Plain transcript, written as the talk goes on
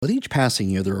With each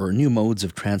passing year, there are new modes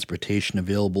of transportation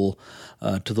available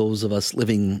to those of us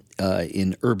living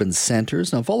in urban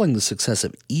centers. Now, following the success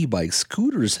of e-bikes,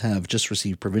 scooters have just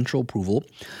received provincial approval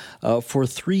for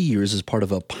 3 years as part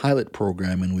of a pilot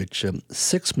program in which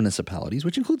 6 municipalities,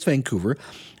 which includes Vancouver,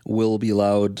 will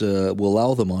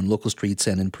allow them on local streets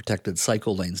and in protected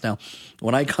cycle lanes. Now,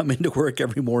 when I come into work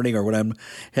every morning or when I'm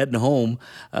heading home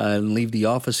and leave the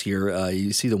office here,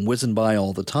 you see them whizzing by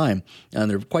all the time, and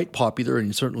they're quite popular.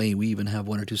 And certainly, we even have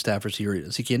one or two staffers here at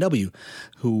CKNW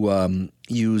who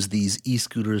use these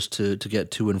e-scooters to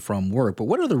get to and from work. But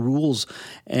what are the rules,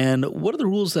 and what are the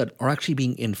rules that are actually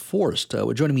being enforced?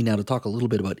 Joining me now to talk a little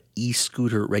bit about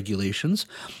e-scooter regulations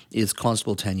is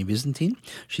Constable Tanya Visentin.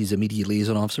 She's a media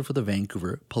liaison officer for the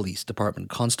Vancouver Police Department.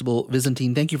 Constable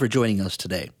Visentin, thank you for joining us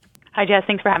today. Hi, Jess.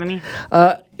 Thanks for having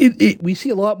me. We see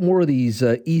a lot more of these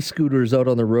e-scooters out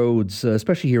on the roads,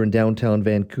 especially here in downtown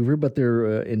Vancouver, but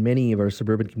they're in many of our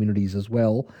suburban communities as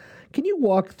well. Can you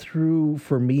walk through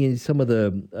for me some of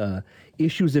the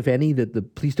issues, if any, that the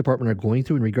police department are going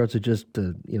through in regards to just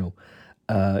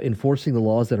enforcing the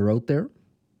laws that are out there?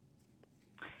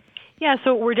 Yeah,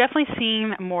 so we're definitely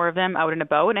seeing more of them out and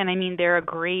about, and I mean they're a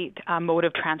great mode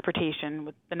of transportation.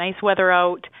 With the nice weather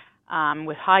out,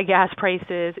 with high gas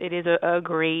prices, it is a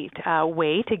great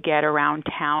way to get around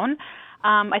town.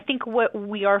 I think what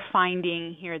we are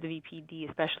finding here at the VPD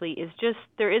especially is just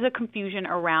there is a confusion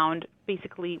around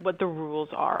basically what the rules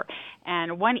are.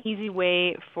 And one easy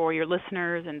way for your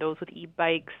listeners and those with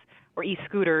e-bikes or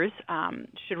e-scooters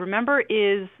should remember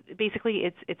is basically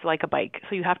it's like a bike.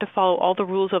 So you have to follow all the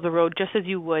rules of the road just as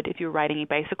you would if you were riding a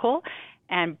bicycle.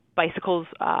 And bicycles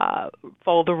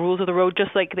follow the rules of the road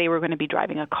just like they were going to be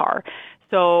driving a car.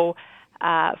 So,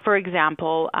 for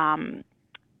example,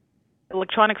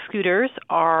 electronic scooters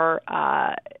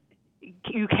are,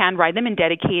 you can ride them in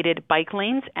dedicated bike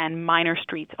lanes and minor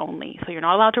streets only. So you're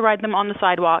not allowed to ride them on the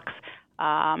sidewalks.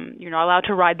 You're not allowed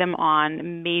to ride them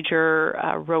on major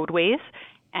roadways.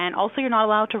 And also you're not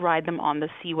allowed to ride them on the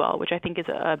seawall, which I think is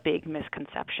a big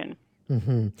misconception.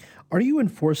 Mm-hmm. Are you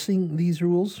enforcing these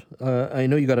rules? I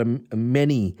know you got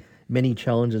many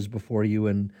challenges before you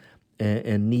and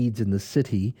needs in the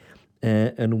city.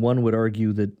 And one would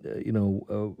argue that,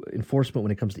 enforcement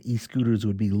when it comes to e-scooters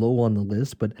would be low on the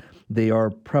list, but they are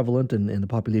prevalent and the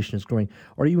population is growing.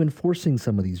 Are you enforcing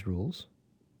some of these rules?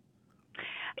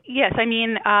 Yes, I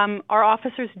mean, our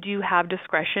officers do have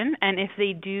discretion, and if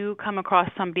they do come across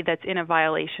somebody that's in a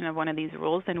violation of one of these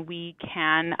rules, then we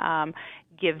can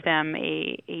give them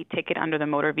a ticket under the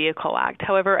Motor Vehicle Act.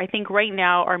 However, I think right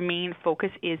now our main focus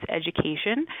is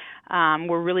education.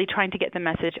 We're really trying to get the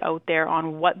message out there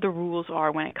on what the rules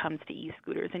are when it comes to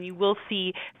e-scooters, and you will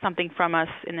see something from us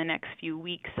in the next few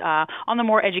weeks on the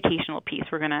more educational piece.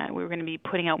 We're gonna be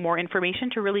putting out more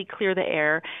information to really clear the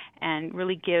air and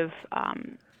really give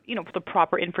the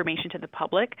proper information to the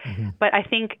public. Mm-hmm. But I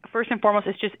think first and foremost,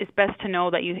 it's best to know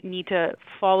that you need to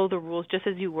follow the rules just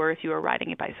as you were if you were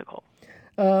riding a bicycle.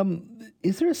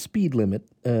 Is there a speed limit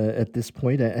at this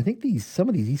point? I think some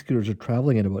of these e-scooters are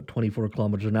traveling at about 24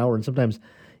 kilometers an hour, and sometimes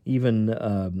even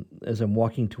as I'm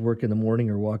walking to work in the morning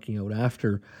or walking out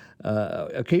after,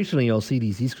 occasionally I'll see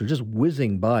these e-scooters just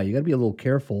whizzing by. You got to be a little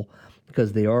careful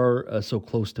because they are so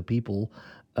close to people.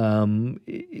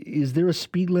 Is there a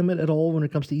speed limit at all when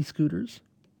it comes to e-scooters?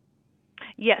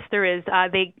 Yes, there is.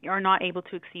 They are not able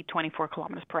to exceed 24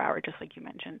 kilometers per hour, just like you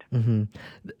mentioned. Mm-hmm.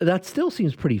 That still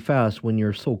seems pretty fast when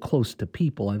you're so close to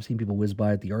people. I've seen people whiz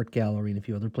by at the art gallery and a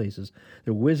few other places.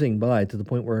 They're whizzing by to the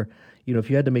point where, if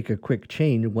you had to make a quick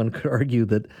change, one could argue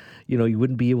that, you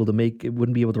wouldn't be able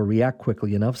to react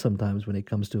quickly enough sometimes when it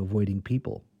comes to avoiding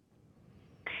people.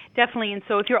 Definitely, and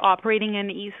so if you're operating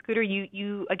an e-scooter,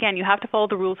 you have to follow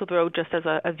the rules of the road just as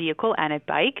a vehicle and a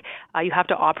bike. You have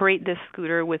to operate this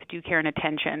scooter with due care and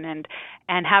attention,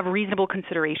 and have reasonable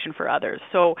consideration for others.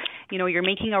 So, you're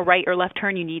making a right or left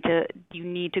turn, you need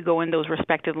to go in those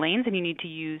respective lanes, and you need to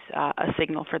use a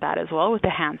signal for that as well with the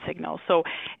hand signal. So,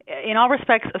 in all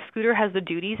respects, a scooter has the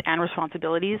duties and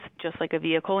responsibilities just like a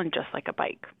vehicle and just like a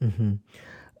bike.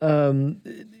 Mm-hmm.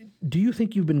 Do you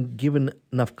think you've been given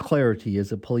enough clarity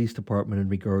as a police department in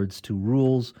regards to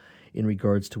rules, in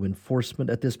regards to enforcement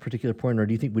at this particular point? Or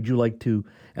would you like to,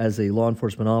 as a law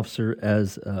enforcement officer,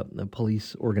 as a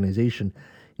police organization,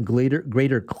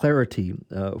 greater clarity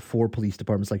for police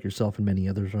departments like yourself and many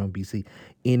others around BC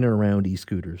in and around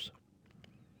e-scooters?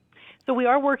 So we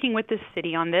are working with the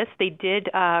city on this. They did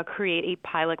create a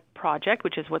pilot project,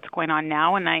 which is what's going on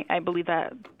now, and I believe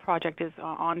that project is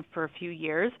on for a few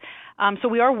years. So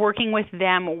we are working with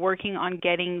them, working on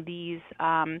getting these,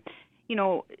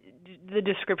 the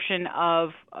description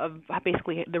of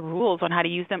basically the rules on how to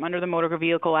use them under the Motor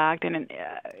Vehicle Act, and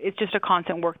it's just a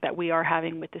constant work that we are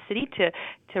having with the city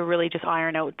to really just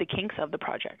iron out the kinks of the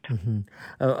project. Mm-hmm.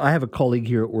 I have a colleague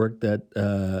here at work that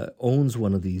owns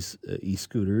one of these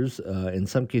e-scooters. In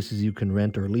some cases, you can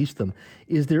rent or lease them.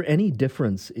 Is there any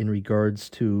difference in regards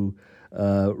to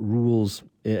rules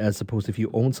as opposed to if you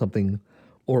own something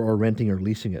or are renting or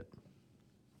leasing it?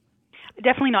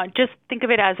 Definitely not. Just think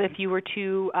of it as if you were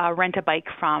to rent a bike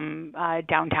from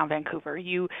downtown Vancouver.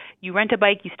 You rent a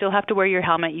bike, you still have to wear your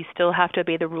helmet, you still have to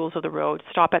obey the rules of the road,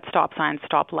 stop at stop signs,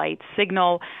 stop lights,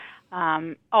 signal.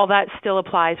 All that still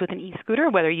applies with an e-scooter,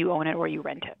 whether you own it or you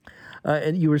rent it.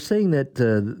 And you were saying that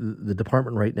the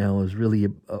department right now is really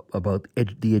about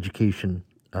the education.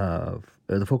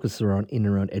 The focus is around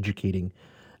educating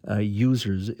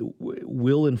users.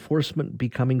 Will enforcement be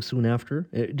coming soon after?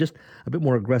 Just a bit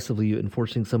more aggressively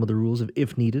enforcing some of the rules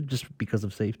if needed, just because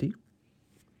of safety?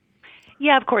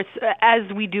 Yeah, of course. As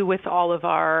we do with all of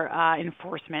our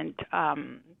enforcement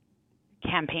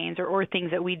campaigns or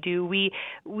things that we do,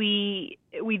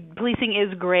 policing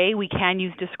is gray. We can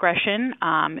use discretion,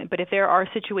 but if there are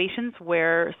situations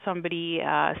where somebody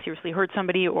seriously hurts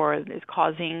somebody or is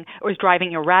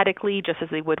driving erratically, just as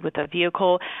they would with a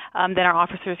vehicle, then our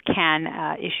officers can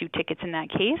issue tickets in that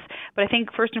case. But I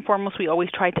think first and foremost, we always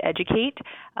try to educate,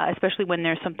 especially when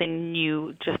there's something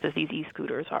new, just as these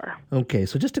e-scooters are. Okay,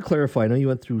 so just to clarify, I know you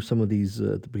went through some of these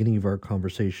at the beginning of our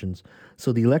conversations.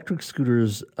 So the electric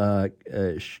scooters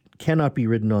cannot be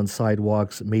ridden on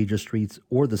sidewalks, major streets,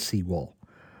 or the seawall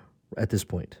at this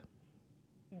point.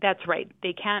 That's right.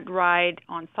 They can't ride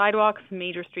on sidewalks,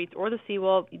 major streets, or the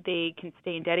seawall. They can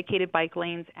stay in dedicated bike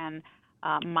lanes and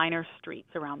minor streets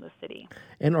around the city.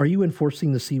 And are you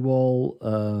enforcing the seawall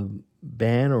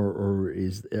ban, or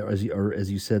is, as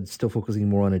you said, still focusing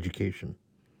more on education?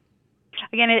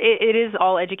 Again, it is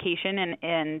all education,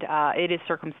 and it is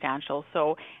circumstantial.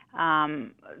 So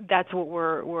that's what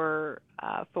we're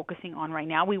focusing on right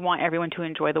now. We want everyone to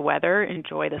enjoy the weather,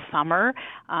 enjoy the summer,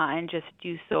 and just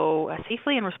do so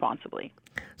safely and responsibly.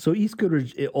 So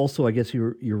e-scooters, also, I guess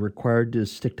you're required to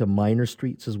stick to minor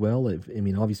streets as well.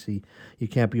 Obviously, you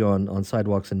can't be on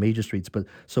sidewalks and major streets, but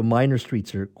so minor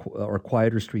streets or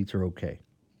quieter streets are okay.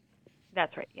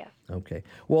 That's right, yes. Okay.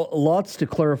 Well, lots to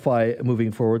clarify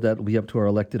moving forward. That will be up to our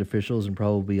elected officials and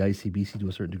probably ICBC to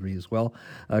a certain degree as well.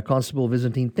 Constable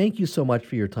Visintin, thank you so much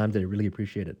for your time today. I really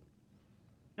appreciate it.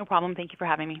 No problem. Thank you for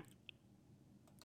having me.